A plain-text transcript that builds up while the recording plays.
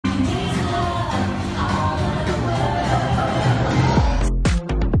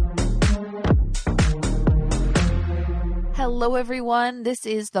Hello, everyone. This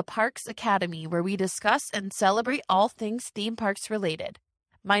is the Parks Academy, where we discuss and celebrate all things theme parks related.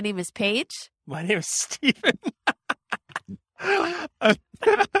 My name is Paige. My name is Steven. Gonna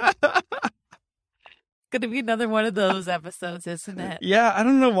be another one of those episodes, isn't it? Yeah, I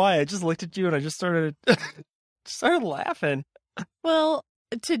don't know why. I just looked at you and I just started laughing. Well,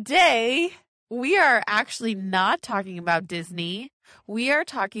 today we are actually not talking about Disney. We are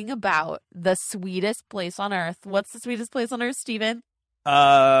talking about the sweetest place on earth. What's the sweetest place on earth, Steven?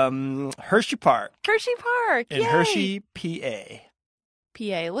 Hersheypark. Hersheypark. In Yay. Hershey, PA.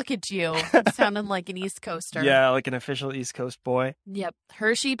 PA, look at you. Sounding like an East Coaster. Yeah, like an official East Coast boy. Yep.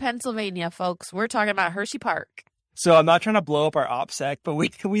 Hershey, Pennsylvania, folks. We're talking about Hersheypark. So I'm not trying to blow up our OPSEC, but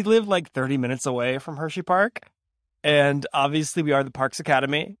we live like 30 minutes away from Hersheypark. And obviously we are the Parks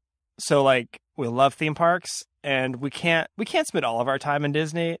Academy. So like we love theme parks and we can't spend all of our time in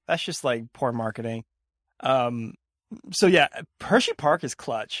Disney. That's just like poor marketing. So yeah, Hersheypark is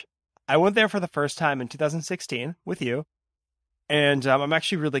clutch. I went there for the first time in 2016 with you. And I'm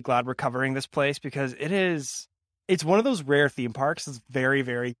actually really glad we're covering this place because it's one of those rare theme parks that's very,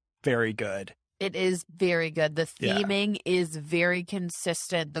 very, very good. It is very good. The theming is very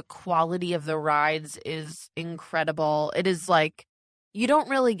consistent. The quality of the rides is incredible. It is like, you don't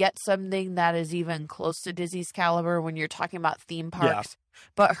really get something that is even close to Disney's caliber when you're talking about theme parks. Yeah.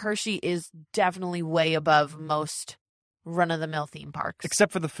 But Hershey is definitely way above most run-of-the-mill theme parks.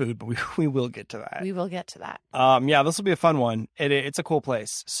 Except for the food, but we will get to that. We will get to that. Yeah, this will be a fun one. It's a cool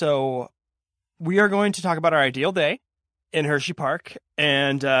place. So we are going to talk about our ideal day in Hersheypark.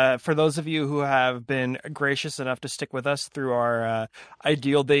 And for those of you who have been gracious enough to stick with us through our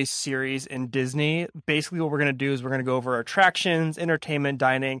Ideal Day series in Disney, basically what we're going to do is we're going to go over attractions, entertainment,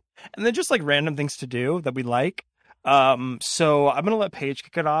 dining, and then just like random things to do that we like. So I'm going to let Paige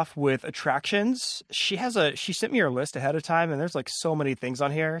kick it off with attractions. She sent me her list ahead of time and there's like so many things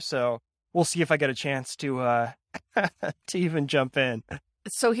on here. So we'll see if I get a chance to to even jump in.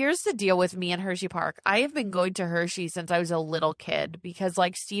 So here's the deal with me and Hersheypark. I have been going to Hershey since I was a little kid because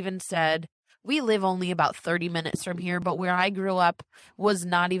like Steven said, we live only about 30 minutes from here, but where I grew up was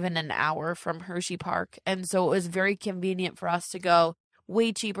not even an hour from Hersheypark. And so it was very convenient for us to go.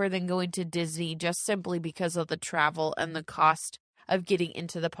 Way cheaper than going to Disney just simply because of the travel and the cost of getting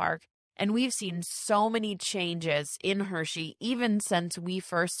into the park. And we've seen so many changes in Hershey, even since we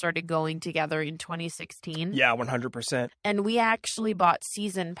first started going together in 2016. Yeah, 100%. And we actually bought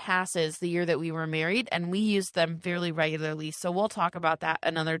season passes the year that we were married, and we used them fairly regularly. So we'll talk about that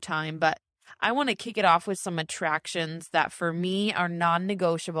another time. But I want to kick it off with some attractions that for me are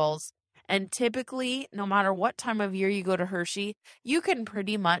non-negotiables. And typically, no matter what time of year you go to Hershey, you can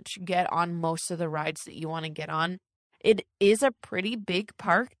pretty much get on most of the rides that you want to get on. It is a pretty big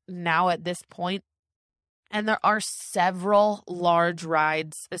park now at this point, and there are several large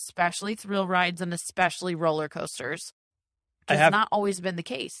rides, especially thrill rides and especially roller coasters. It's not always been the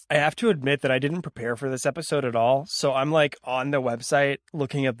case. I have to admit that I didn't prepare for this episode at all. So I'm like on the website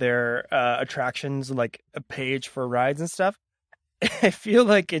looking at their attractions, like a page for rides and stuff. I feel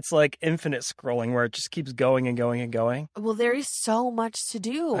like it's like infinite scrolling where it just keeps going and going and going. Well, there is so much to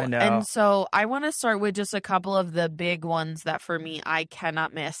do. I know. And so I want to start with just a couple of the big ones that for me, I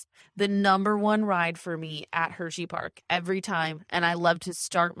cannot miss. The number one ride for me at Hersheypark every time, and I love to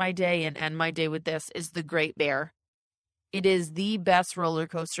start my day and end my day with this, is the Great Bear. It is the best roller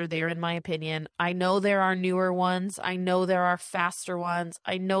coaster there, in my opinion. I know there are newer ones. I know there are faster ones.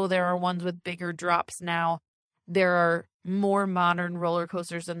 I know there are ones with bigger drops now. There are more modern roller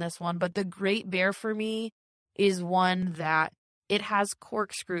coasters than this one, but the Great Bear for me is one that it has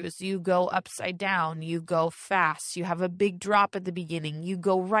corkscrews. You go upside down, you go fast, you have a big drop at the beginning, you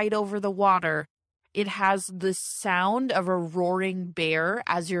go right over the water. It has the sound of a roaring bear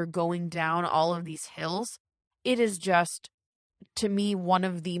as you're going down all of these hills. It is just, to me, one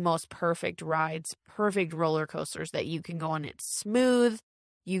of the most perfect rides, perfect roller coasters that you can go on. It's smooth.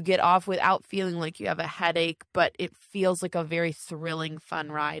 You get off without feeling like you have a headache, but it feels like a very thrilling,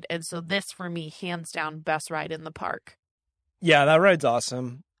 fun ride. And so this, for me, hands down, best ride in the park. Yeah, that ride's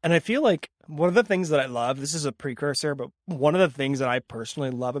awesome. And I feel like one of the things that I love, this is a precursor, but one of the things that I personally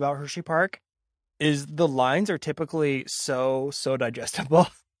love about Hersheypark is the lines are typically so digestible.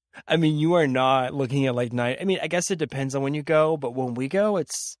 I mean, you are not looking at like night. I mean, I guess it depends on when you go, but when we go,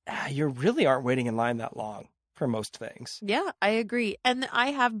 you really aren't waiting in line that long. For most things. Yeah, I agree. And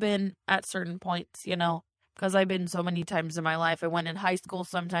I have been at certain points, because I've been so many times in my life. I went in high school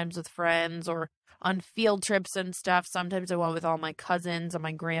sometimes with friends or on field trips and stuff. Sometimes I went with all my cousins and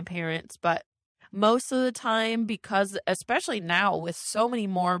my grandparents. But most of the time, because especially now with so many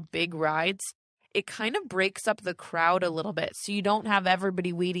more big rides, it kind of breaks up the crowd a little bit. So you don't have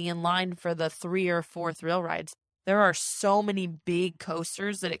everybody waiting in line for the 3 or 4 thrill rides. There are so many big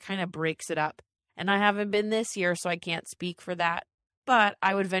coasters that it kind of breaks it up. And I haven't been this year, so I can't speak for that. But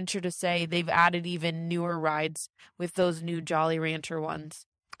I would venture to say they've added even newer rides with those new Jolly Rancher ones.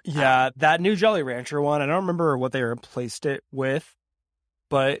 Yeah, that new Jolly Rancher one, I don't remember what they replaced it with,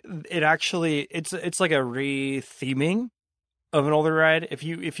 but it actually, it's like a re-theming of an older ride. If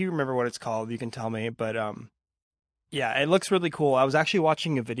you remember what it's called, you can tell me. But yeah, it looks really cool. I was actually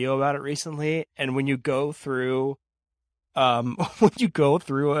watching a video about it recently, and when you go through when you go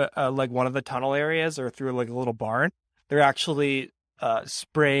through like one of the tunnel areas or through like a little barn, they're actually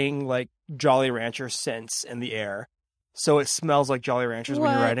spraying like Jolly Rancher scents in the air. So it smells like Jolly Ranchers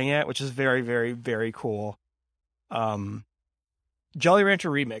when you're riding it, which is very, very, very cool. Jolly Rancher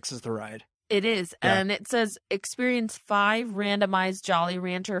Remix is the ride. It is. Yeah. And it says experience 5 randomized Jolly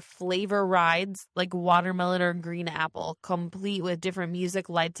Rancher flavor rides like watermelon or green apple, complete with different music,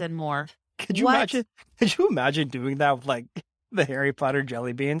 lights, and more. Could you imagine doing that with like the Harry Potter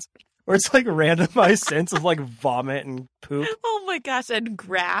jelly beans? Where it's like randomized scents of like vomit and poop. Oh my gosh, and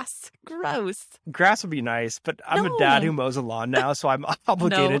grass. Gross. Grass would be nice, but I'm a dad who mows a lawn now, so I'm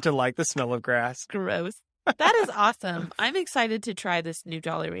obligated to like the smell of grass. Gross. That is awesome. I'm excited to try this new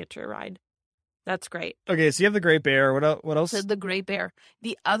Jolly Rancher ride. That's great. Okay, so you have the Great Bear. What else? So the Great Bear.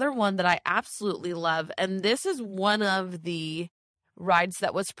 The other one that I absolutely love, and this is one of the rides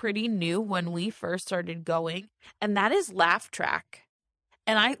that was pretty new when we first started going, and that is Laugh Track.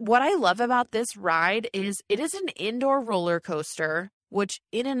 And what I love about this ride is it is an indoor roller coaster, which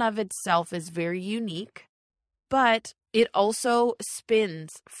in and of itself is very unique, but it also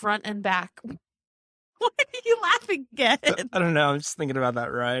spins front and back. What are you laughing at? I don't know. I'm just thinking about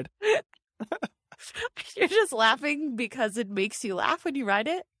that ride. You're just laughing because it makes you laugh when you ride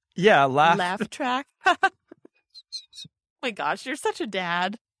it? Yeah, Laugh Track. Oh my gosh, you're such a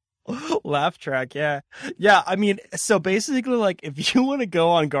dad. Laugh Track, yeah. Yeah, I mean, so basically, like, if you want to go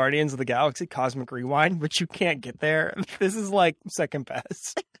on Guardians of the Galaxy Cosmic Rewind, but you can't get there, this is, like, second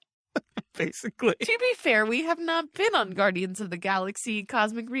best, basically. To be fair, we have not been on Guardians of the Galaxy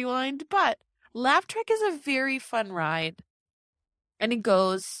Cosmic Rewind, but Laugh Track is a very fun ride. And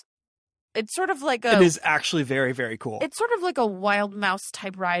it's sort of like It is actually very, very cool. It's sort of like a Wild Mouse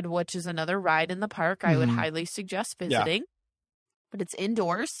type ride, which is another ride in the park I would highly suggest visiting. Yeah. But it's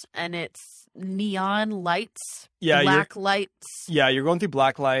indoors, and it's neon lights, black lights. Yeah, you're going through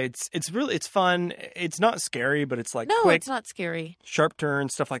black lights. It's fun. It's not scary, but it's like quick, it's not scary. Sharp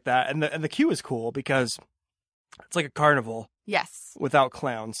turns, stuff like that. And the queue is cool because it's like a carnival. Yes. Without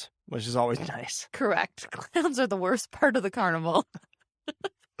clowns, which is always nice. Correct. Clowns are the worst part of the carnival.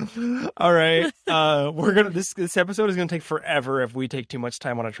 All right. This episode is gonna take forever if we take too much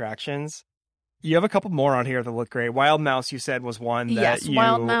time on attractions. You have a couple more on here that look great. Wild Mouse, you said, was one that you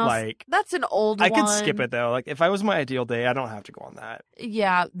Wild Mouse, like. That's an old one. I could skip it, though. Like, if I was my ideal day, I don't have to go on that.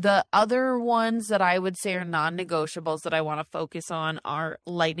 Yeah. The other ones that I would say are non-negotiables that I want to focus on are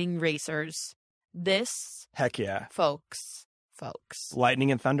lightning racers. This. Heck yeah. Folks.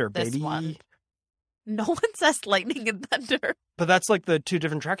 Lightning and thunder, this baby. One. No one says lightning and thunder. But that's like the 2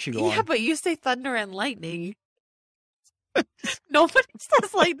 different tracks you go on. Yeah, but you say thunder and lightning. Nobody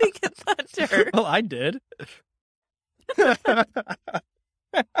says lightning and thunder. Well, I did.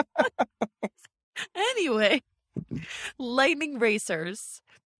 Anyway, lightning racers.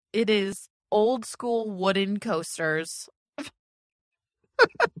 It is old school wooden coasters.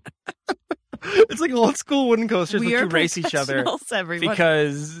 It's like old school wooden coasters that you race each other everyone.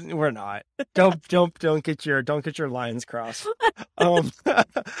 Because we're not. Don't get your lines crossed.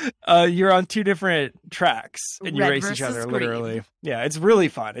 You're on 2 different tracks and you race each other literally. Yeah, it's really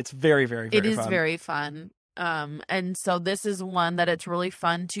fun. It's very, very, very fun. It is very fun. And so this is one that it's really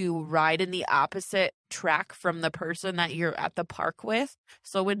fun to ride in the opposite track from the person that you're at the park with.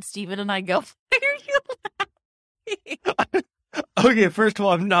 So when Steven and I go, why are you laughing? Okay, first of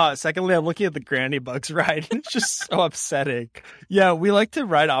all, I'm not. Secondly, I'm looking at the Granny Bugs ride. It's just so upsetting. Yeah, we like to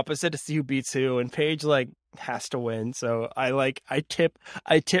ride opposite to see who beats who, and Paige like has to win. So I tip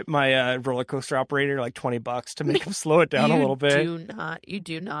my roller coaster operator like $20 to make him slow it down a little bit. You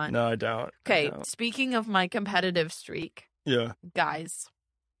do not. No, I don't. Okay, speaking of my competitive streak. Yeah. Guys.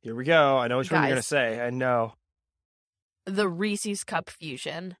 Here we go. I know which one you're gonna say. I know. The Reese's Cup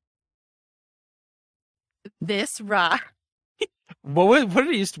Fusion. This ride. What did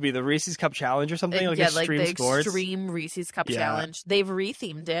it used to be? The Reese's Cup Challenge or something? Like extreme the scores? Extreme Reese's Cup Challenge. They've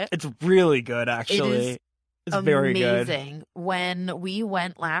rethemed it. It's really good, actually. It's very good. Amazing. When we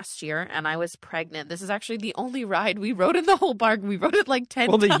went last year and I was pregnant, this is actually the only ride we rode in the whole park. We rode it like 10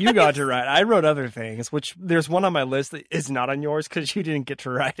 Well, times. that you got to ride. I rode other things, which there's one on my list that is not on yours because you didn't get to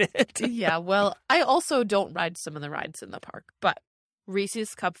ride it. Yeah, well, I also don't ride some of the rides in the park, but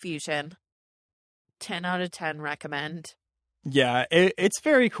Reese's Cup Fusion, 10 out of 10 recommend. Yeah, it's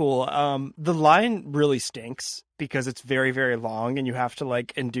very cool. The line really stinks because it's very, very long and you have to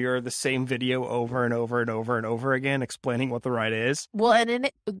like endure the same video over and over and over and over again explaining what the ride is. Well, and in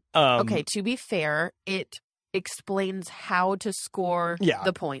it, okay, to be fair, it explains how to score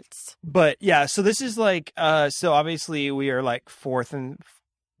the points. But yeah, so this is like, so obviously we are like first and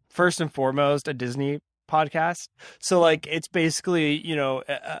foremost a Disney podcast. So like it's basically, you know,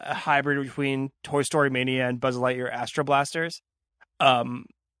 a hybrid between Toy Story Mania and Buzz Lightyear Astro Blasters.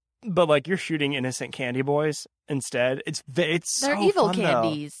 But like you're shooting innocent candy boys instead. They're so evil fun,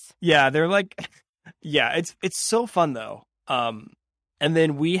 candies. though. Yeah, they're like it's so fun though. And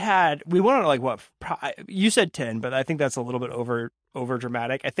then we went on like what you said 10, but I think that's a little bit over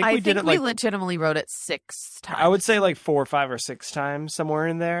dramatic. I think we legitimately wrote it 6 times. I would say like 4 or 5 or 6 times somewhere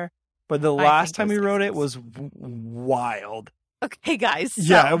in there. But the last time we wrote it was wild. Okay, guys.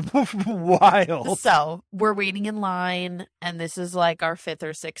 Yeah, wild. So we're waiting in line, and this is like our 5th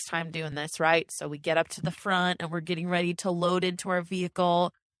or 6th time doing this, right? So we get up to the front, and we're getting ready to load into our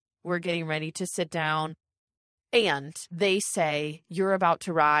vehicle. We're getting ready to sit down. And they say, you're about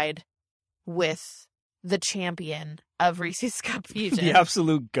to ride with the champion of Reese's Cup Fusion. The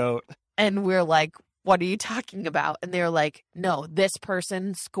absolute GOAT. And we're like, what are you talking about? And they're like, no, this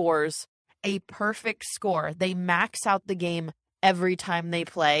person scores a perfect score. They max out the game every time they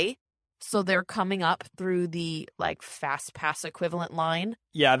play. So they're coming up through the like fast pass equivalent line.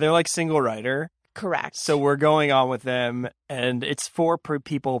 Yeah, they're like single rider. Correct. So we're going on with them, and it's 4 per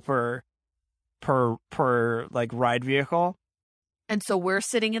people per like ride vehicle. And so we're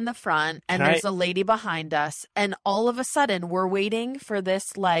sitting in the front, and there's a lady behind us, and all of a sudden we're waiting for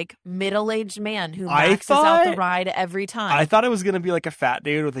this like middle-aged man who maxes out the ride every time. I thought it was gonna be like a fat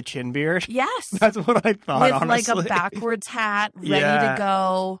dude with a chin beard. Yes, that's what I thought. With honestly. like a backwards hat, ready to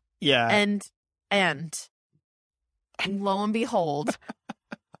go. Yeah, and lo and behold,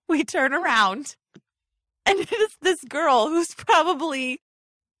 we turn around, and it is this girl who's probably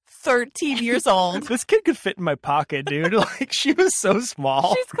 13 years old. This kid could fit in my pocket, dude. Like, she was so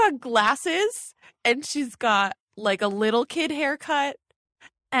small. She's got glasses, and she's got like a little kid haircut,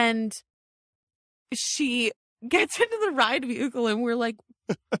 and she gets into the ride vehicle, and we're like,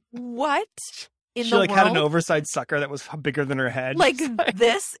 what in the world? She like had an oversized sucker that was bigger than her head. Like,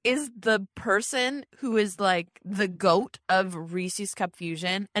 this is the person who is like the GOAT of Reese's Cup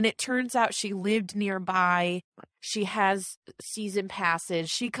Fusion, and it turns out she lived nearby. She has season passes.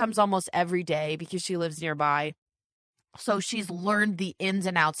 She comes almost every day because she lives nearby. So she's learned the ins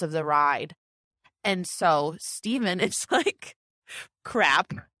and outs of the ride. And so Steven is like,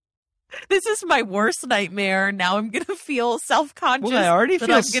 crap. This is my worst nightmare. Now I'm going to feel self-conscious I already that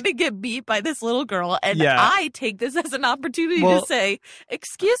feel I'm going to get beat by this little girl. And I take this as an opportunity to say,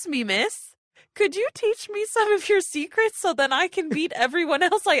 excuse me, miss. Could you teach me some of your secrets so then I can beat everyone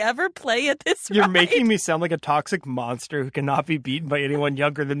else I ever play at this ride? You're making me sound like a toxic monster who cannot be beaten by anyone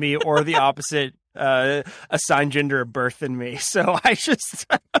younger than me or the opposite assigned gender of birth than me. So I just...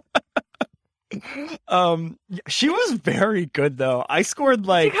 she was very good though. I scored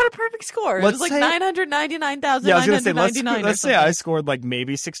like... She got a perfect score. It was like 999,999. Yeah, I was going to say, let's say I scored like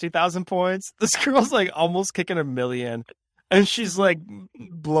maybe 60,000 points. This girl's like almost kicking 1 million. And she's like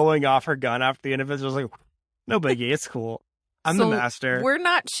blowing off her gun after the end of it. I was like, no biggie, it's cool. I'm the master. We're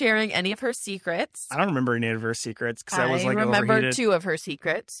not sharing any of her secrets. I don't remember any of her secrets because I was like remember overheated. 2 of her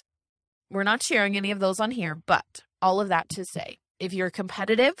secrets. We're not sharing any of those on here, but all of that to say, if you're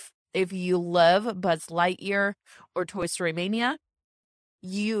competitive, if you love Buzz Lightyear or Toy Story Mania,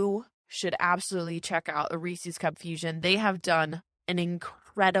 you should absolutely check out the Reese's Cup Fusion. They have done an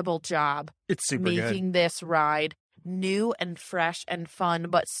incredible job. It's super making this ride new and fresh and fun,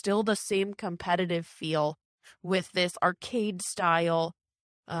 but still the same competitive feel with this arcade style,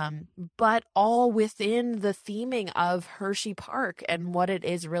 but all within the theming of Hersheypark and what it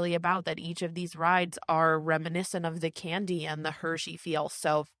is really about, that each of these rides are reminiscent of the candy and the Hershey feel.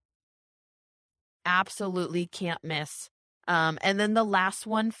 So absolutely can't miss. And then the last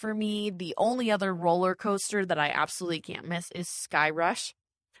one for me, the only other roller coaster that I absolutely can't miss is Sky Rush.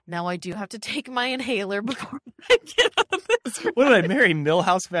 Now I do have to take my inhaler before I get on this ride. What did I marry?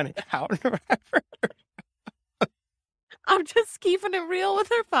 Millhouse Van Houten or whatever? I'm just keeping it real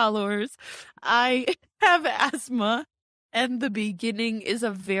with our followers. I have asthma, And the beginning is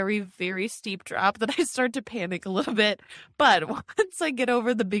a very, very steep drop that I start to panic a little bit. But once I get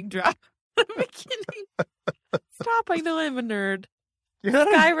over the big drop at the beginning, stop, I know I'm a nerd. You're not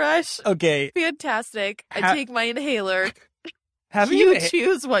Sky Rush, okay. fantastic. I take my inhaler. Having You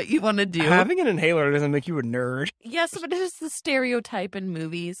choose what you want to do. Having an inhaler doesn't make you a nerd. Yes, but it is the stereotype in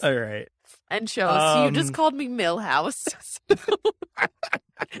movies All right. and shows. You just called me Millhouse.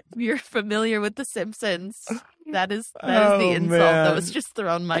 If you're familiar with The Simpsons, that is the insult that was just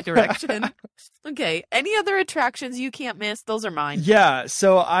thrown my direction. Okay, any other attractions you can't miss? Those are mine. Yeah,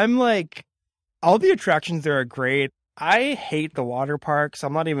 so I'm like, all the attractions there are great. I hate the water park, so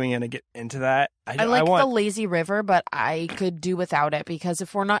I'm not even going to get into that. I like the lazy river, but I could do without it because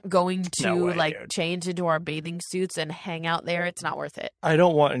if we're not going to dude. change into our bathing suits and hang out there, it's not worth it. I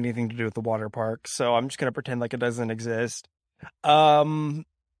don't want anything to do with the water park, so I'm just going to pretend like it doesn't exist.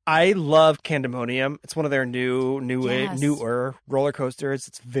 I love Candemonium. It's one of their newer roller coasters.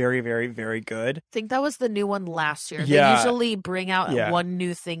 It's very, very, very good. I think that was the new one last year. Yeah. They usually bring out one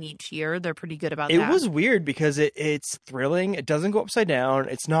new thing each year. They're pretty good about that. It was weird because it's thrilling. It doesn't go upside down.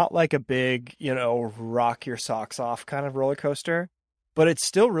 It's not like a big, rock your socks off kind of roller coaster, but it's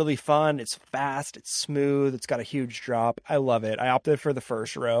still really fun. It's fast. It's smooth. It's got a huge drop. I love it. I opted for the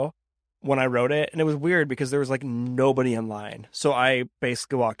first row when I rode it, and it was weird because there was like nobody in line. So I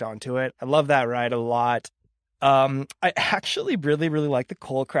basically walked onto it. I love that ride a lot. I actually really, really like the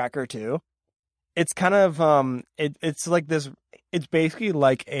Coal Cracker too. It's kind of it's like this. It's basically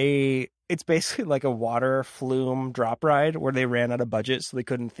like a water flume drop ride where they ran out of budget, so they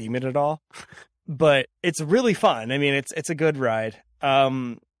couldn't theme it at all. But it's really fun. I mean, it's a good ride.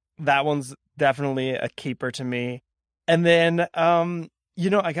 That one's definitely a keeper to me. And then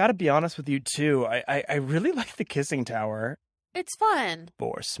I got to be honest with you, too. I really like the Kissing Tower. It's fun.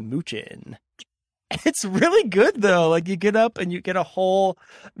 For smooching. It's really good, though. Like, you get up and you get a whole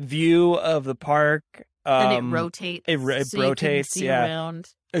view of the park. And it rotates. It so rotates, you can see around.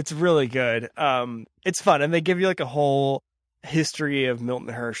 It's really good. It's fun. And they give you, like, a whole history of Milton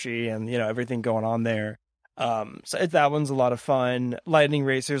Hershey and, everything going on there. So that one's a lot of fun. Lightning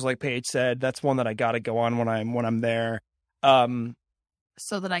Racers, like Paige said, that's one that I got to go on when I'm there.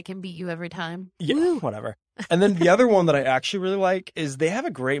 So that I can beat you every time. Yeah, Woo. Whatever. And then the other one that I actually really like is they have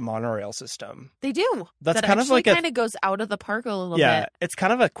a great monorail system. They do. That's that kind of like kind of goes out of the park a little bit. Yeah, it's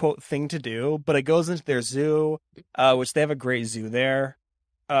kind of a quote thing to do, but it goes into their zoo, which they have a great zoo there.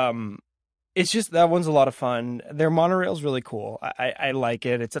 It's just that one's a lot of fun. Their monorail's really cool. I like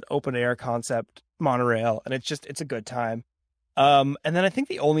it. It's an open air concept monorail, and it's a good time. And then I think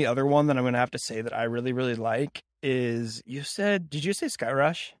the only other one that I'm going to have to say that I really, really like is, did you say Sky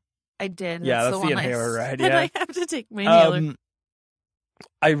Rush? I did. Yeah, that's the inhaler ride. Yeah. And I have to take my inhaler.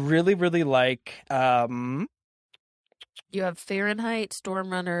 I really, really like, you have Fahrenheit,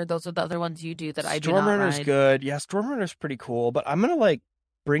 Storm Runner. Those are the other ones you do that I do not Storm Runner's ride. good. Yeah, Storm Runner's pretty cool, but I'm going to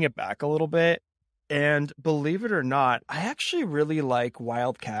bring it back a little bit. And believe it or not, I actually really like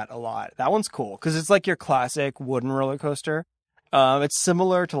Wildcat a lot. That one's cool because it's like your classic wooden roller coaster. It's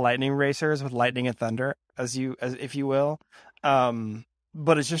similar to Lightning Racers with lightning and thunder, as if you will.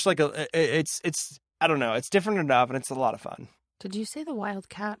 But it's just like it's I don't know, it's different enough, and it's a lot of fun. Did you say the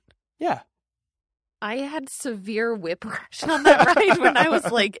Wildcat? Yeah. I had severe whiplash on that ride when I was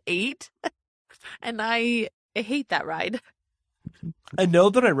 8, and I hate that ride. I know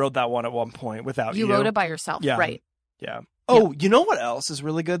that I rode that one at one point without you. You rode it by yourself, yeah. Right? Yeah. Oh, you know what else is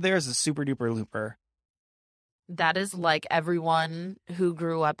really good there is a Super Duper Looper. That is like everyone who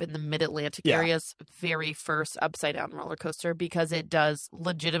grew up in the Mid-Atlantic area's very first upside-down roller coaster because it does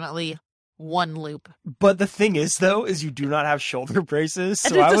legitimately one loop. But the thing is, though, is you do not have shoulder braces. So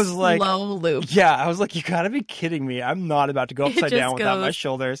and it's I was slow loop. Yeah, I was like, you gotta be kidding me. I'm not about to go upside down without my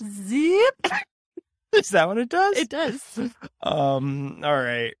shoulders. Zip. Is that what it does? It does. All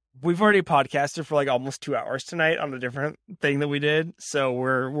right. We've already podcasted for almost 2 hours tonight on a different thing that we did. So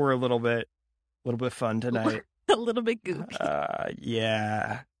we're a little bit fun tonight. A little bit goofy.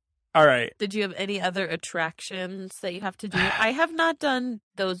 Yeah. All right. Did you have any other attractions that you have to do? I have not done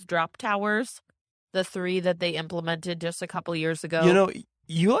those drop towers, the 3 that they implemented just a couple years ago.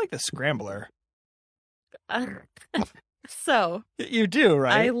 You like the Scrambler. So. You do,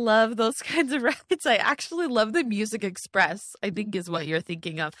 right? I love those kinds of rides. I actually love the Music Express, I think is what you're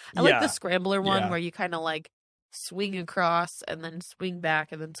thinking of. I like the Scrambler one where you kind of swing across and then swing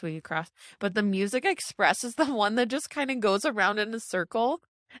back and then swing across. But the Music Express is the one that just kind of goes around in a circle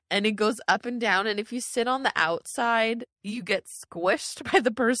and it goes up and down. And if you sit on the outside, you get squished by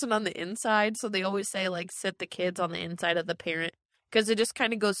the person on the inside. So they always say sit the kids on the inside of the parent because it just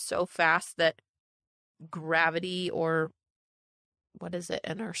kind of goes so fast that gravity or what is it?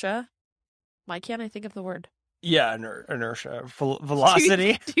 Inertia? Why can't I think of the word? Yeah, inertia,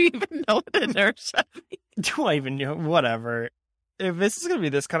 velocity. Do you even know what inertia means? Do I even know? Whatever. If this is gonna be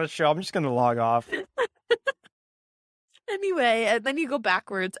this kind of show, I'm just gonna log off. Anyway, and then you go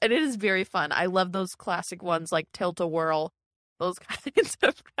backwards, and it is very fun. I love those classic ones like Tilt-A-Whirl, those kinds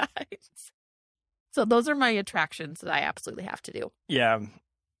of rides. So those are my attractions that I absolutely have to do. Yeah,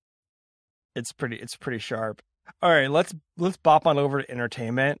 it's pretty sharp. All right, let's bop on over to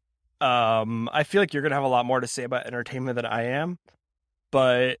entertainment. I feel like you're gonna have a lot more to say about entertainment than I am,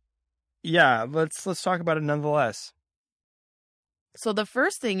 but yeah, let's talk about it nonetheless. So the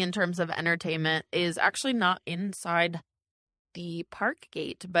first thing in terms of entertainment is actually not inside the park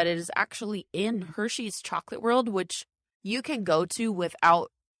gate, but it is actually in Hershey's Chocolate World, which you can go to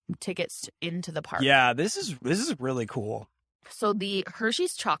without tickets into the park. Yeah, this is really cool. So the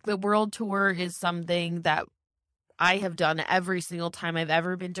Hershey's Chocolate World tour is something that I have done every single time I've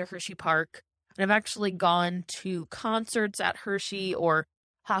ever been to Hersheypark. And I've actually gone to concerts at Hershey or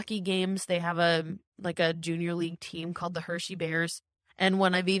hockey games. They have a junior league team called the Hershey Bears. And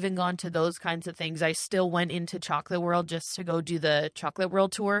when I've even gone to those kinds of things, I still went into Chocolate World just to go do the Chocolate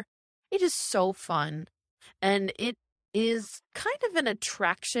World tour. It is so fun. And it is kind of an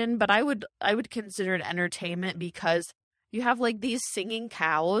attraction, but I would consider it entertainment because you have like these singing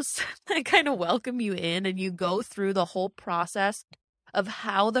cows that kind of welcome you in, and you go through the whole process of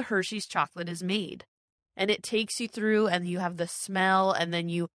how the Hershey's chocolate is made. And it takes you through, and you have the smell, and then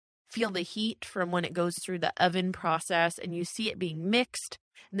you feel the heat from when it goes through the oven process, and you see it being mixed.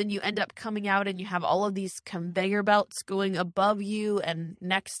 And then you end up coming out, and you have all of these conveyor belts going above you and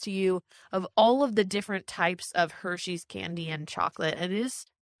next to you of all of the different types of Hershey's candy and chocolate. And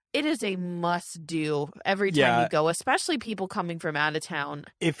it is a must-do every time you go, especially people coming from out of town.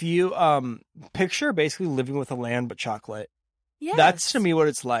 If you picture basically living with a land but chocolate, yes. That's to me what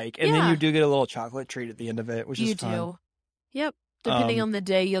it's like. And then you do get a little chocolate treat at the end of it, which is fun. You do. Yep. Depending on the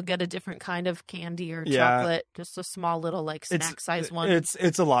day, you'll get a different kind of candy or chocolate, just a small little like snack-sized one.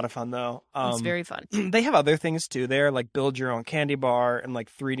 It's a lot of fun though. It's very fun. They have other things too there, like build your own candy bar and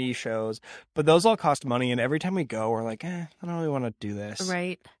like 3D shows, but those all cost money. And every time we go, we're like, I don't really want to do this.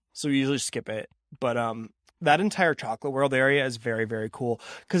 Right. So we usually skip it. But that entire Chocolate World area is very, very cool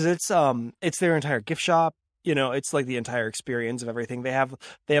because it's their entire gift shop. You know, it's like the entire experience of everything. They have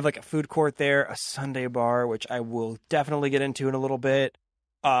like a food court there, a sundae bar, which I will definitely get into in a little bit.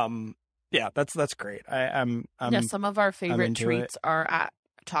 Yeah, that's great. Some of our favorite treats are at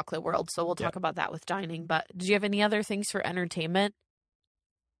Chocolate World, so we'll talk about that with dining. But did you have any other things for entertainment?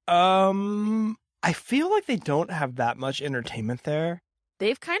 I feel like they don't have that much entertainment there.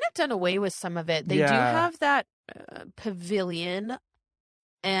 They've kind of done away with some of it. They do have that pavilion,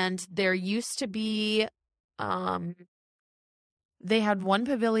 and there used to be they had one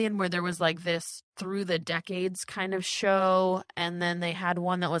pavilion where there was like this through the decades kind of show, and then they had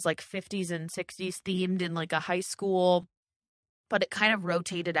one that was like 50s and 60s themed in like a high school, but it kind of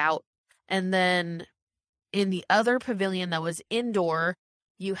rotated out. And then in the other pavilion that was indoor,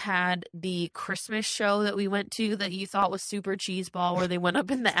 you had the Christmas show that we went to that you thought was super cheeseball, where they went up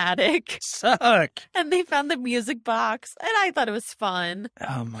in the attic. Suck. And they found the music box, and I thought it was fun.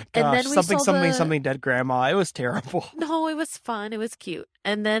 Oh my gosh. Something dead grandma. It was terrible. No, it was fun. It was cute.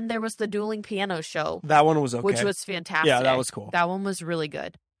 And then there was the dueling piano show. That one was okay. Which was fantastic. Yeah, that was cool. That one was really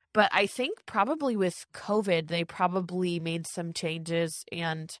good. But I think probably with COVID, they probably made some changes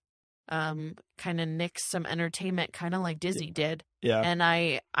and kind of nixed some entertainment, kind of like Disney did. Yeah. And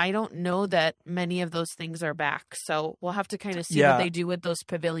I don't know that many of those things are back. So we'll have to kind of see what they do with those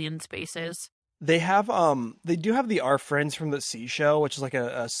pavilion spaces. They have they do have the Our Friends from the Sea show, which is like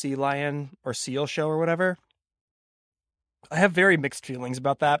a sea lion or seal show or whatever. I have very mixed feelings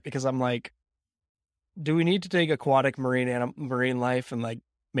about that because I'm like, do we need to take aquatic marine life and like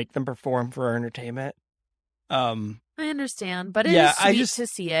make them perform for our entertainment? I understand, but it is sweet to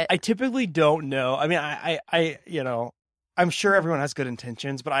see it. I typically don't know. I mean, I you know, I'm sure everyone has good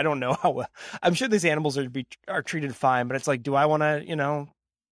intentions, but I don't know how well. I'm sure these animals are treated fine, but it's like, do I want to, you know,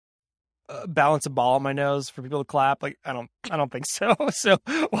 balance a ball on my nose for people to clap? Like, I don't think so. So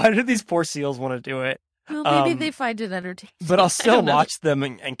why do these poor seals want to do it? Well, maybe they find it entertaining. But I'll still watch them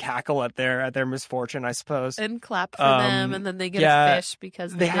and cackle at their misfortune, I suppose. And clap for them, and then they get a fish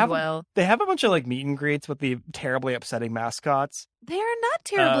because they did well. They have a bunch of like meet and greets with the terribly upsetting mascots. They are not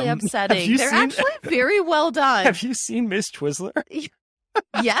terribly upsetting. They're actually very well done. Have you seen Miss Twizzler?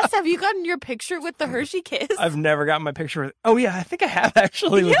 Yes, have you gotten your picture with the Hershey kiss? I've never gotten my picture with. Oh yeah, I think I have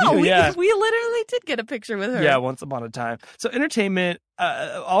actually. With you. We Yeah, we literally did get a picture with her. yeah, once upon a time. So entertainment.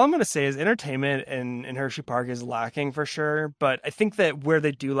 All I'm going to say is entertainment in Hersheypark is lacking for sure. But I think that where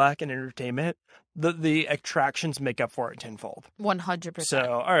they do lack in entertainment, the attractions make up for it tenfold. 100%. So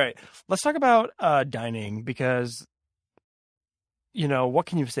all right, let's talk about dining because what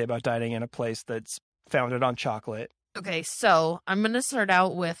can you say about dining in a place that's founded on chocolate? Okay, so I'm going to start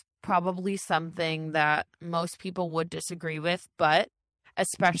out with probably something that most people would disagree with, but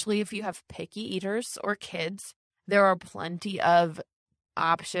especially if you have picky eaters or kids, there are plenty of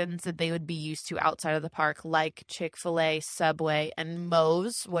options that they would be used to outside of the park, like Chick-fil-A, Subway, and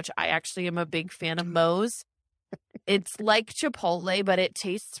Moe's, which I actually am a big fan of Moe's. It's like Chipotle, but it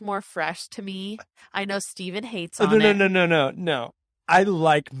tastes more fresh to me. I know Steven hates on it. No. I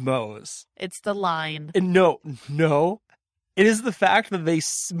like Moe's. It's the line. And no. It is the fact that they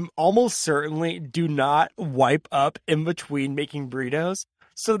almost certainly do not wipe up in between making burritos.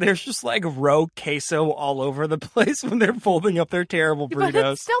 So there's just like raw queso all over the place when they're folding up their terrible burritos.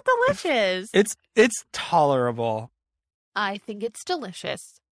 But it's still delicious. It's tolerable. I think it's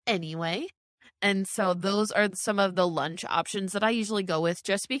delicious anyway. And so those are some of the lunch options that I usually go with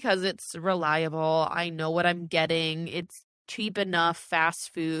just because it's reliable. I know what I'm getting. It's cheap enough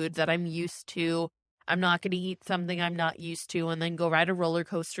fast food that I'm used to. I'm not going to eat something I'm not used to and then go ride a roller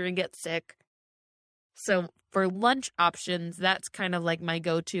coaster and get sick. So for lunch options, that's kind of like my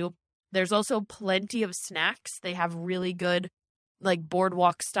go-to. There's also plenty of snacks. They have really good like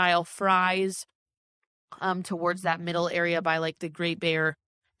boardwalk style fries towards that middle area by like the Great Bear.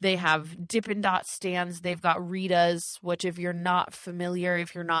 They have Dippin' Dot stands. They've got Rita's, which if you're not familiar,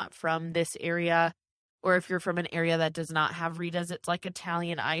 if you're not from this area, or if you're from an area that does not have Rita's, it's like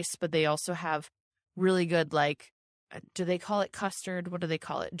Italian ice, but they also have really good, like, do they call it custard? What do they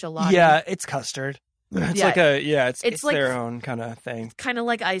call it? Gelato? Yeah, it's custard. It's it's like, their own kind of thing. Kind of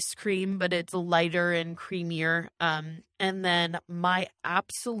like ice cream, but it's lighter and creamier. And then my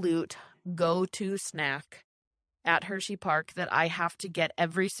absolute go-to snack at Hersheypark that I have to get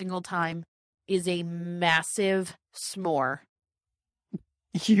every single time is a massive s'more.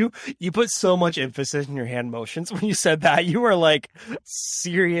 You put so much emphasis in your hand motions when you said that. You were like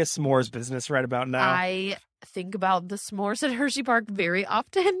serious s'mores business right about now. I think about the s'mores at Hersheypark very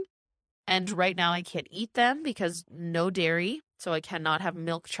often. And right now I can't eat them because no dairy, so I cannot have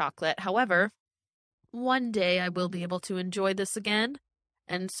milk chocolate. However, one day I will be able to enjoy this again.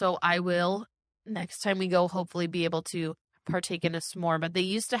 And so I will, next time we go, hopefully be able to partake in a s'more. But they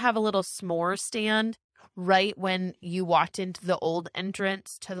used to have a little s'more stand right when you walked into the old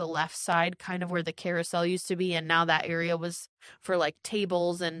entrance to the left side, kind of where the carousel used to be. And now that area was for like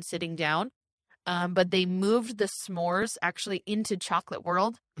tables and sitting down. But they moved the s'mores actually into Chocolate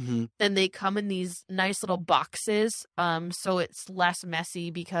World. Mm-hmm. And they come in these nice little boxes. So it's less messy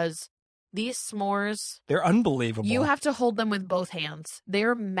because these s'mores, they're unbelievable. You have to hold them with both hands.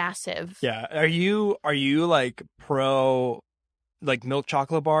 They're massive. Yeah. Are you like pro like milk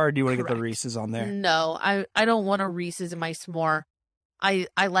chocolate bar, or do you want to get the Reese's on there? No, I don't want a Reese's in my s'more. I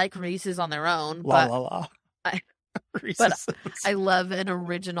like Reese's on their own. But I love an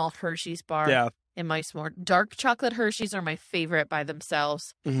original Hershey's bar in my s'more. Dark chocolate Hershey's are my favorite by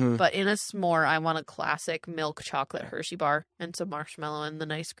themselves. Mm-hmm. But in a s'more, I want a classic milk chocolate Hershey bar and some marshmallow and the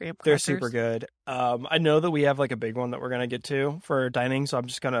nice graham crackers. They're super good. I know that we have like a big one that we're going to get to for dining, so I'm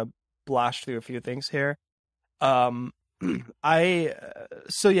just going to blast through a few things here. I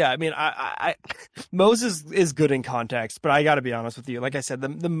Moe's is good in context, but I got to be honest with you. Like I said,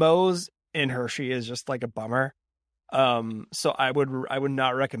 the Moe's in Hershey is just like a bummer. So I would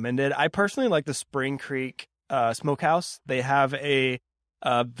not recommend it. I personally like the Spring Creek Smokehouse. They have a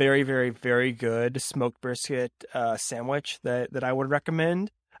very, very, very good smoked brisket sandwich that I would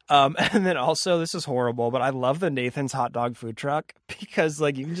recommend. And then also, this is horrible, but I love the Nathan's hot dog food truck because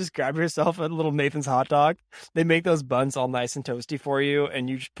like you can just grab yourself a little Nathan's hot dog. They make those buns all nice and toasty for you, and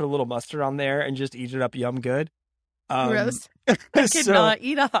you just put a little mustard on there and just eat it up yum good. Gross. I cannot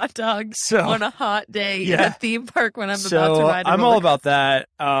eat a hot dog on a hot day in a theme park when I'm about to ride a I'm roller all about that.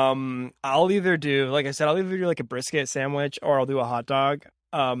 I'll either do, like I said, like a brisket sandwich or I'll do a hot dog.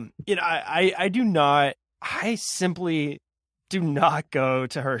 I simply do not go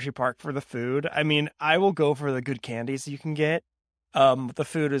to Hersheypark for the food. I mean, I will go for the good candies you can get. The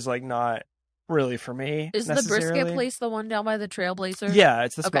food is like not really for me. Is the brisket place the one down by the Trailblazer? Yeah,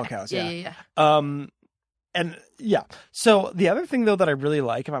 it's the Smokehouse. Yeah. And yeah. So the other thing though that I really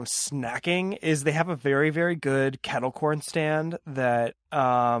like if I'm snacking is they have a very, very good kettle corn stand that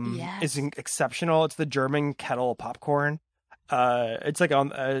is exceptional. It's the German kettle popcorn. It's like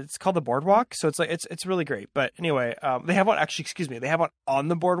on it's called the boardwalk, so it's like it's really great. But anyway, they have one actually, excuse me, they have one on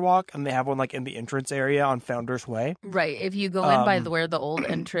the boardwalk, and they have one like in the entrance area on Founders Way. Right. If you go in by where the old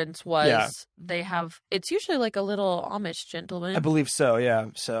entrance was, Yeah. they have, it's usually like a little Amish gentleman. I believe so, yeah.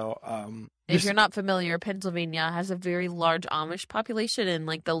 So If you're not familiar, Pennsylvania has a very large Amish population in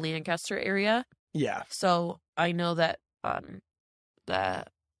like the Lancaster area. yeah. So I know that the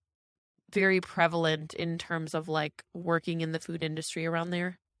very prevalent in terms of like working in the food industry around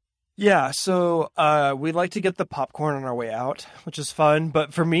there. Yeah, so we like to get the popcorn on our way out, which is fun.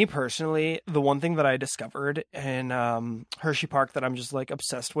 But for me personally, the one thing that I discovered in Hersheypark that I'm just like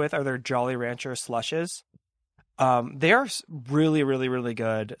obsessed with are their Jolly Rancher slushes. They are really, really, really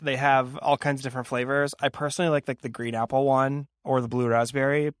good. They have all kinds of different flavors. I personally like the green apple one or the blue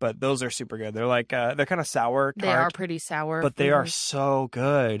raspberry, but those are super good. They're like they're kind of sour, They are pretty sour, but they are so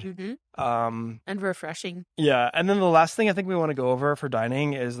good. Mm-hmm. And refreshing. Yeah, and then the last thing I think we want to go over for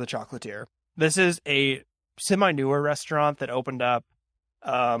dining is the Chocolatier. This is a semi-newer restaurant that opened up,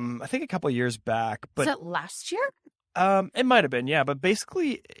 I think a couple years back. But was that last year? It might have been, yeah. But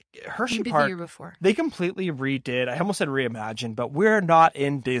basically, Maybe the year Hersheypark, before. they completely redid. I almost said reimagined, but we're not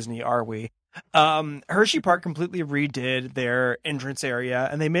in Disney, are we? Hersheypark completely redid their entrance area,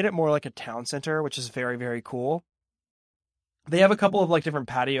 and they made it more like a town center, which is very, very cool. They have a couple of like different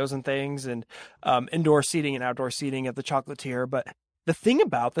patios and things, and indoor seating and outdoor seating at the Chocolatier. But the thing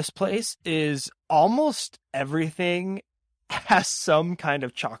about this place is almost everything has some kind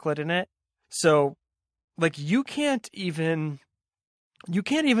of chocolate in it. So like you can't even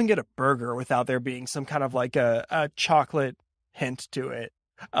get a burger without there being some kind of like a chocolate hint to it.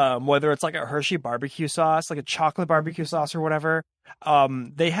 Whether it's like a Hershey barbecue sauce, like a chocolate barbecue sauce or whatever.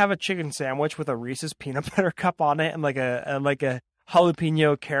 They have a chicken sandwich with a Reese's peanut butter cup on it and like a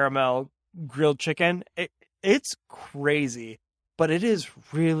jalapeno caramel grilled chicken. It's crazy, but it is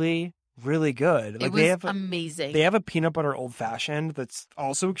really, really good. Like It was amazing. They have a peanut butter old fashioned that's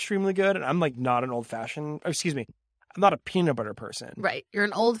also extremely good. And I'm like not an old fashioned, excuse me, I'm not a peanut butter person. Right. You're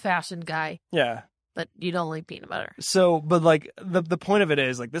an old fashioned guy. Yeah. But you don't like peanut butter. So, but like the point of it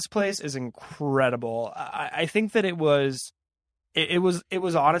is like this place is incredible. I think that it was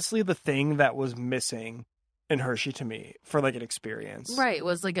honestly the thing that was missing in Hershey to me for like an experience. Right. It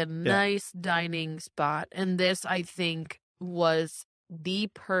was like a nice dining spot. And this, I think, was the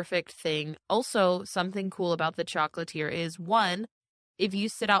perfect thing. Also, something cool about the Chocolatier is one, if you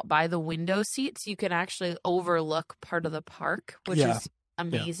sit out by the window seats, you can actually overlook part of the park, which is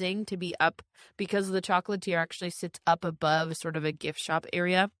amazing to be up, because the Chocolatier actually sits up above sort of a gift shop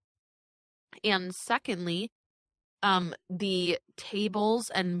area. And secondly, the tables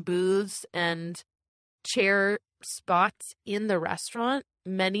and booths and chair spots in the restaurant,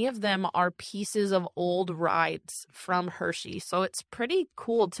 many of them are pieces of old rides from Hershey. So it's pretty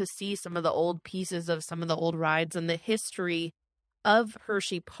cool to see some of the old pieces of some of the old rides and the history of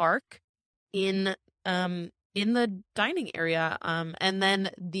Hersheypark in the dining area. And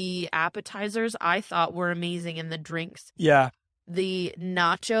then the appetizers I thought were amazing, and the drinks. Yeah. The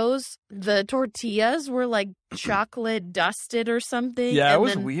nachos, the tortillas were like chocolate dusted or something. Yeah, and it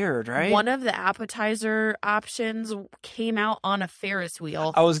was then weird, right? One of the appetizer options came out on a Ferris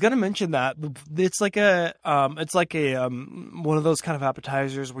wheel. I was gonna mention that it's like a one of those kind of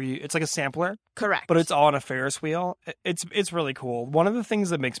appetizers where it's like a sampler. Correct. But it's on a Ferris wheel. It's really cool. One of the things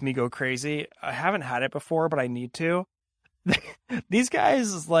that makes me go crazy, I haven't had it before, but I need to. These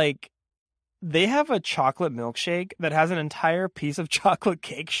guys like, they have a chocolate milkshake that has an entire piece of chocolate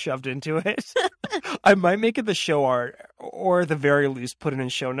cake shoved into it. I might make it the show art, or at the very least put it in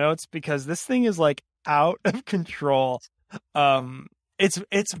show notes, because this thing is like out of control.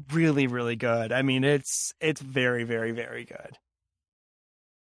 It's really, really good. I mean, it's very, very, very good.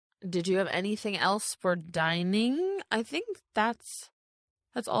 Did you have anything else for dining? I think that's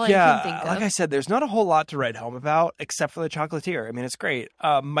all I can think of. Like I said, there's not a whole lot to write home about except for the Chocolatier. I mean, it's great.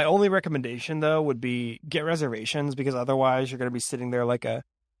 My only recommendation though would be get reservations, because otherwise you're going to be sitting there like a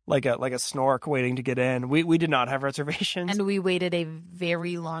snork waiting to get in. We did not have reservations, and we waited a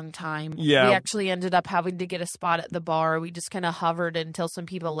very long time. Yeah, we actually ended up having to get a spot at the bar. We just kind of hovered until some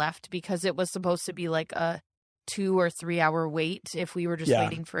people left, because it was supposed to be like a 2 or 3 hour wait if we were just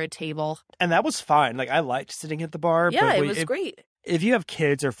waiting for a table. And that was fine. Like, I liked sitting at the bar. Yeah, but it was great. If you have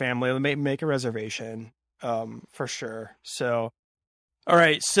kids or family, make a reservation, for sure. So, all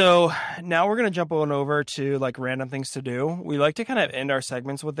right. So now we're going to jump on over to like random things to do. We like to kind of end our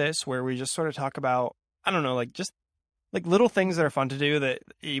segments with this, where we just sort of talk about, I don't know, like just like little things that are fun to do that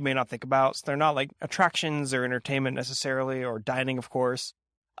you may not think about. So they're not like attractions or entertainment necessarily, or dining, of course.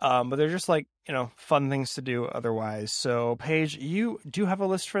 But they're just like, fun things to do otherwise. So Paige, you do have a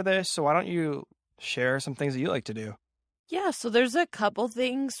list for this. So why don't you share some things that you like to do? Yeah, so there's a couple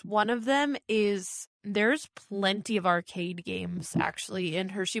things. One of them is there's plenty of arcade games actually in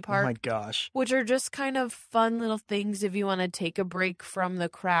Hershey Oh Park, my gosh. which are just kind of fun little things if you want to take a break from the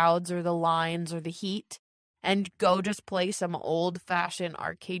crowds or the lines or the heat and go just play some old-fashioned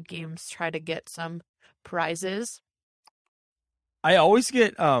arcade games, try to get some prizes. I always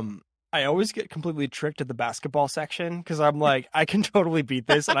get completely tricked at the basketball section because I'm like, I can totally beat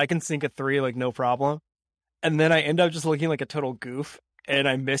this and I can sink a three like no problem. And then I end up just looking like a total goof and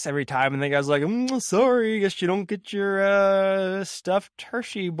I miss every time. And the guy's like, sorry, guess you don't get your stuffed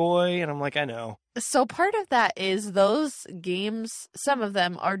Hershey boy. And I'm like, I know. So part of that is those games, some of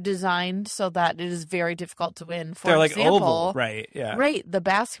them are designed so that it is very difficult to win. For They're example, like oval, right? Yeah. Right. The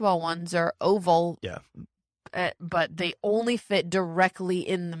basketball ones are oval. Yeah. But they only fit directly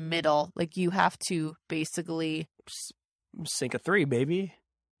in the middle. Like you have to basically Sink a three, baby.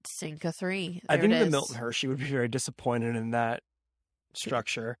 sink a three. I There think it the is. Milton Hershey would be very disappointed in that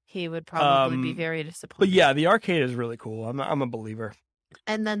structure. He would probably be very disappointed. But yeah, the arcade is really cool. I'm a believer.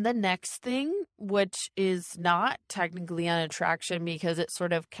 And then the next thing, which is not technically an attraction because it's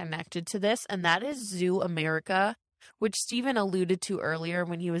sort of connected to this, and that is Zoo America, which Stephen alluded to earlier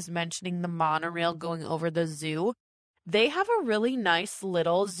when he was mentioning the monorail going over the zoo. They have a really nice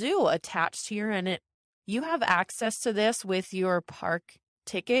little zoo attached here, and you have access to this with your park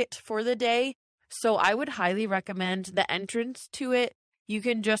ticket for the day. So I would highly recommend the entrance to it. You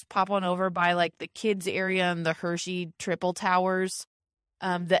can just pop on over by like the kids area and the Hershey Triple Towers.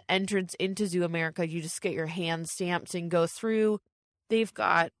 The entrance into Zoo America, you just get your hand stamped and go through. They've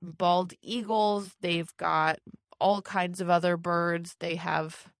got bald eagles. They've got all kinds of other birds. They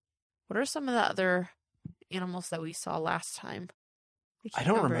have, what are some of the other animals that we saw last time? I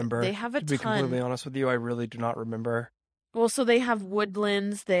don't remember. They have a ton. To be completely ton. honest with you, I really do not remember. Well, so they have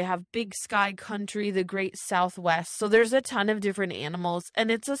woodlands, they have big sky country, the great Southwest. So there's a ton of different animals,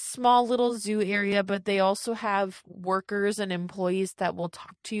 and it's a small little zoo area, but they also have workers and employees that will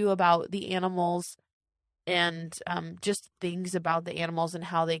talk to you about the animals and just things about the animals and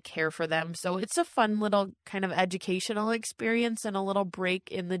how they care for them. So it's a fun little kind of educational experience and a little break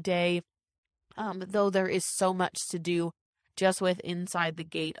in the day, though there is so much to do just with inside the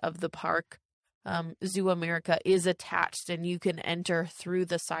gate of the park. Zoo America is attached and you can enter through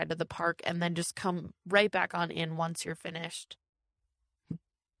the side of the park and then just come right back on in once you're finished.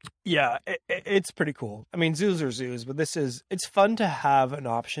 Yeah, it's pretty cool. I mean, zoos are zoos, but it's fun to have an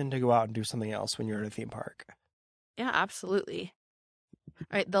option to go out and do something else when you're at a theme park. Yeah, absolutely.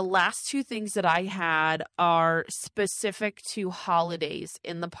 All right, the last two things that I had are specific to holidays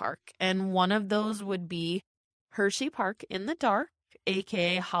in the park. And one of those would be Hersheypark in the Dark,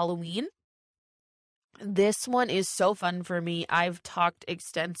 aka Halloween. This one is so fun for me. I've talked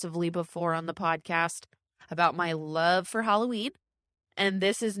extensively before on the podcast about my love for Halloween, and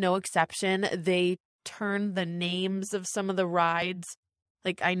this is no exception. They turn the names of some of the rides.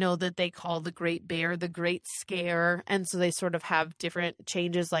 Like, I know that they call the Great Bear the Great Scare, and so they sort of have different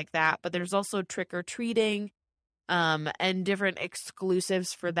changes like that. But there's also trick-or-treating and different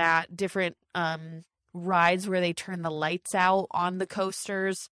exclusives for that, different rides where they turn the lights out on the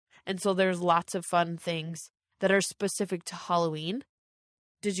coasters. And so there's lots of fun things that are specific to Halloween.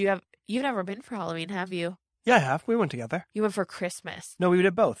 You've never been for Halloween, have you? Yeah, I have. We went together. You went for Christmas. No, we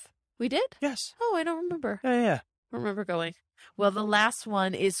did both. We did? Yes. Oh, I don't remember. Yeah. I don't remember going. Well, the last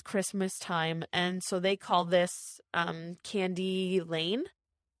one is Christmas time. And so they call this Candy Lane.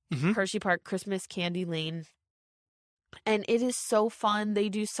 Mm-hmm. Hersheypark Christmas Candy Lane. And it is so fun. They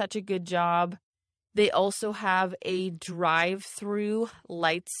do such a good job. They also have a drive-through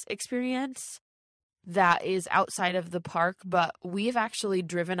lights experience that is outside of the park, but we've actually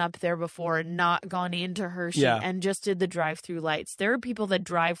driven up there before, not gone into Hershey, and just did the drive-through lights. There are people that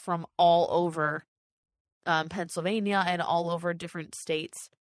drive from all over Pennsylvania and all over different states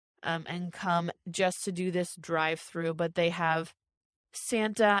and come just to do this drive-through, but they have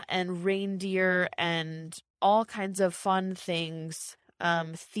Santa and reindeer and all kinds of fun things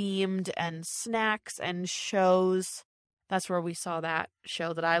themed and snacks and shows. That's where we saw that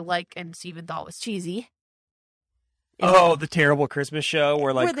show that I like and Steven thought was cheesy. The terrible Christmas show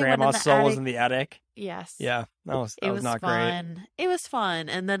where Grandma's soul was in the attic. Yes. Yeah, that was not fun. great. It was fun.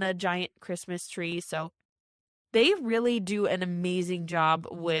 And then a giant Christmas tree. So they really do an amazing job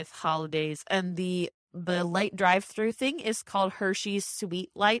with holidays. And the light drive-through thing is called Hershey's Sweet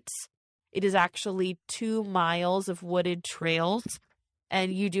Lights. It is actually 2 miles of wooded trails.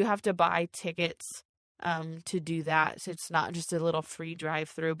 And you do have to buy tickets to do that. So it's not just a little free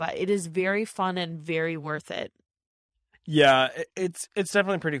drive-through, but it is very fun and very worth it. Yeah, it's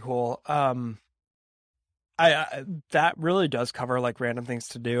definitely pretty cool. I that really does cover like random things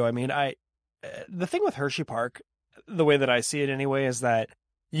to do. I mean, the thing with Hersheypark, the way that I see it anyway, is that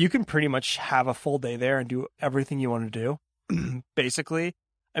you can pretty much have a full day there and do everything you want to do. Basically,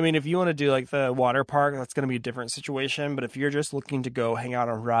 I mean, if you want to do like the water park, that's going to be a different situation. But if you're just looking to go hang out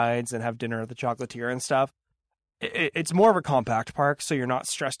on rides and have dinner at the chocolatier and stuff, it's more of a compact park, so you're not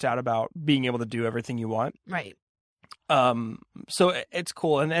stressed out about being able to do everything you want. Right. So it's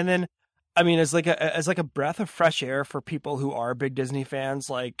cool. And then, I mean, as like a breath of fresh air for people who are big Disney fans,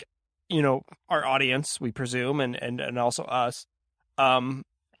 like, you know, our audience, we presume, and also us,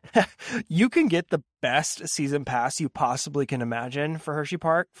 you can get the best season pass you possibly can imagine for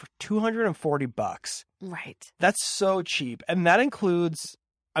Hersheypark for $240. Right. That's so cheap. And that includes,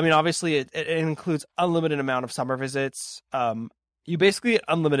 I mean, obviously it includes unlimited amount of summer visits. You basically get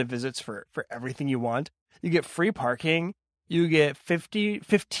unlimited visits for everything you want. You get free parking. You get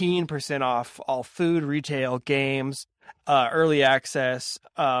 15% off all food, retail, games, early access,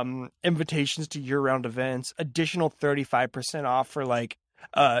 invitations to year-round events, additional 35% off for like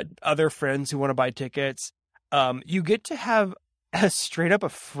other friends who want to buy tickets. You get to have straight up a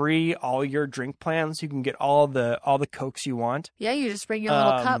free all year drink plan, so you can get all the Cokes you want. Yeah, you just bring your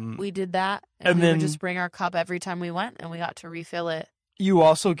little cup. We did that, and we then would just bring our cup every time we went, and we got to refill it. You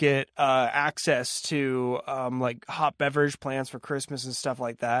also get access to like hot beverage plans for Christmas and stuff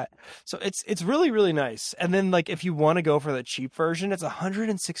like that. So it's really, really nice. And then like if you want to go for the cheap version, it's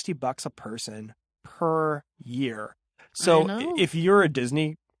 $160 a person per year. So if you're a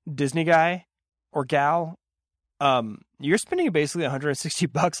Disney guy or gal, you're spending basically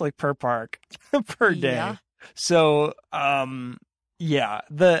 $160 like per park per day. Yeah. So yeah,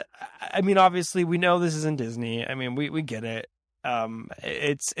 I mean, obviously we know this isn't Disney. I mean, we get it.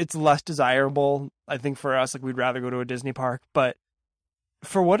 It's less desirable, I think, for us. Like, we'd rather go to a Disney park, but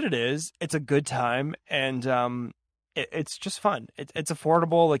for what it is, it's a good time, and it's just fun. It's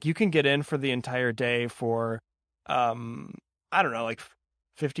affordable. Like, you can get in for the entire day for I don't know, like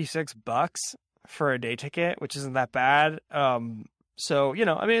 $56 for a day ticket, which isn't that bad. So, you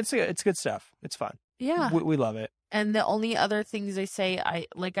know, I mean, it's good stuff. It's fun. Yeah. We love it. And the only other things they say,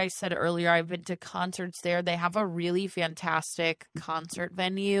 like I said earlier, I've been to concerts there. They have a really fantastic concert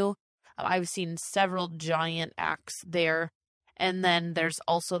venue. I've seen several giant acts there. And then there's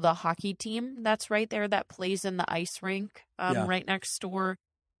also the hockey team that's right there that plays in the ice rink right next door.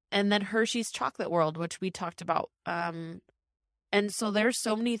 And then Hershey's Chocolate World, which we talked about. And so there's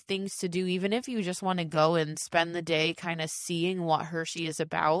so many things to do, even if you just want to go and spend the day kind of seeing what Hershey is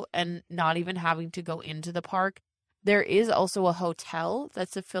about and not even having to go into the park. There is also a hotel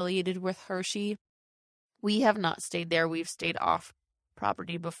that's affiliated with Hershey. We have not stayed there. We've stayed off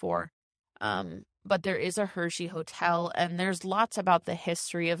property before. But there is a Hershey hotel, and there's lots about the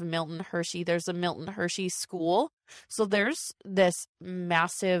history of Milton Hershey. There's a Milton Hershey school. So there's this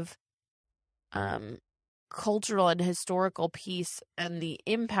massive cultural and historical piece and the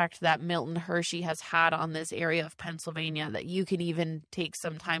impact that Milton Hershey has had on this area of Pennsylvania that you can even take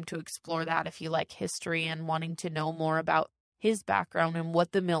some time to explore that if you like history and wanting to know more about his background and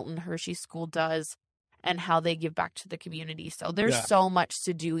what the Milton Hershey School does and how they give back to the community. So there's so much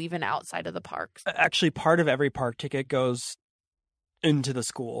to do even outside of the parks. Actually, part of every park ticket goes into the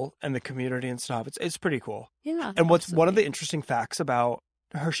school and the community and stuff. It's pretty cool. Yeah. And what's one of the interesting facts about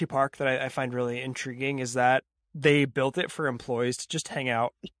Hersheypark that I find really intriguing is that they built it for employees to just hang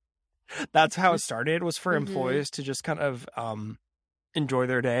out. That's how it started, was for employees to just kind of enjoy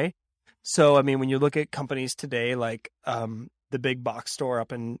their day. So, I mean, when you look at companies today, like the big box store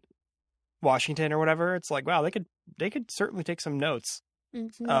up in Washington or whatever, it's like, wow, they could certainly take some notes.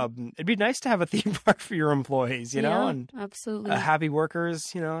 It'd be nice to have a theme park for your employees, you know, and absolutely happy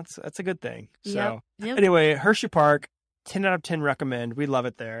workers, you know, that's a good thing. So Yep. Anyway, Hersheypark, 10 out of 10 recommend. We love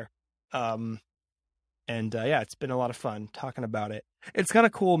it there. And it's been a lot of fun talking about it. It's kind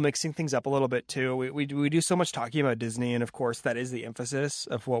of cool mixing things up a little bit too. We do so much talking about Disney, and of course that is the emphasis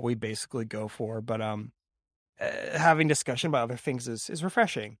of what we basically go for. But having discussion about other things is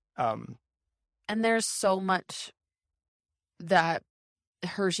refreshing. And there's so much that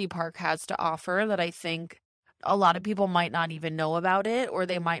Hersheypark has to offer that I think a lot of people might not even know about it, or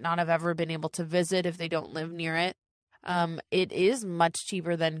they might not have ever been able to visit if they don't live near it. It is much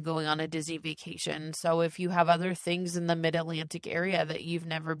cheaper than going on a Disney vacation. So if you have other things in the Mid-Atlantic area that you've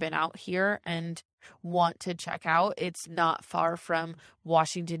never been out here and want to check out, it's not far from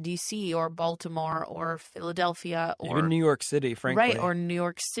Washington, D.C. or Baltimore or Philadelphia or even New York City, frankly. Right, or New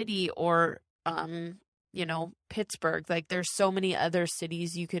York City or Pittsburgh. Like there's so many other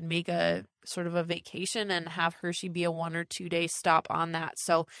cities you could make a sort of a vacation and have Hershey be a 1 or 2 day stop on that.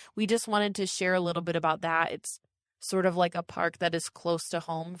 So we just wanted to share a little bit about that. It's sort of like a park that is close to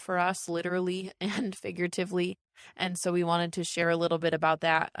home for us, literally and figuratively. And so we wanted to share a little bit about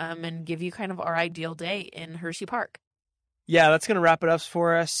that and give you kind of our ideal day in Hersheypark. Yeah, that's going to wrap it up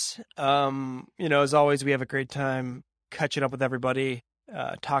for us. As always, we have a great time catching up with everybody,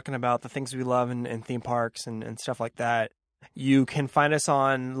 talking about the things we love in theme parks and stuff like that. You can find us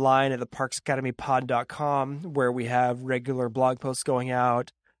online at theparksacademypod.com, where we have regular blog posts going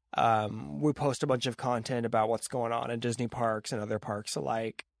out. We post a bunch of content about what's going on in Disney parks and other parks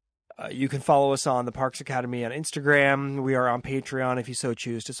alike. You can follow us on the Parks Academy on Instagram. We are on Patreon if you so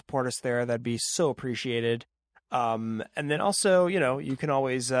choose to support us there. That'd be so appreciated. And then also, you can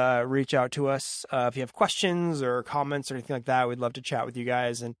always reach out to us if you have questions or comments or anything like that. We'd love to chat with you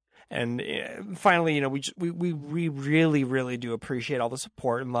guys. And finally, we really, really do appreciate all the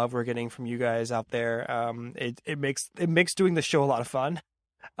support and love we're getting from you guys out there. It makes doing the show a lot of fun.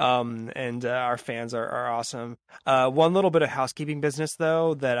 And our fans are awesome. One little bit of housekeeping business,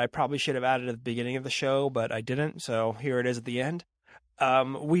 though, that I probably should have added at the beginning of the show, but I didn't. So here it is at the end.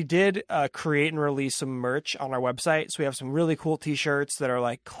 We did create and release some merch on our website. So we have some really cool t-shirts that are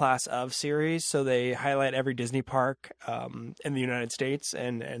like class of series. So they highlight every Disney park in the United States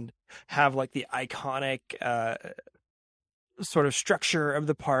and have like the iconic sort of structure of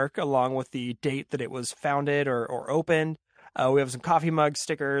the park along with the date that it was founded or opened. We have some coffee mugs,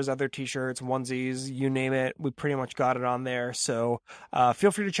 stickers, other t-shirts, onesies, you name it. We pretty much got it on there. So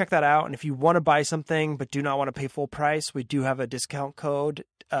feel free to check that out. And if you want to buy something but do not want to pay full price, we do have a discount code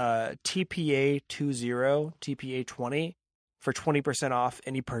TPA20, TPA20 for 20% off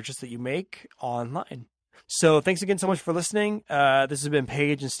any purchase that you make online. So thanks again so much for listening. This has been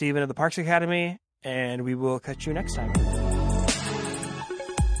Paige and Steven of the Parks Academy, and we will catch you next time.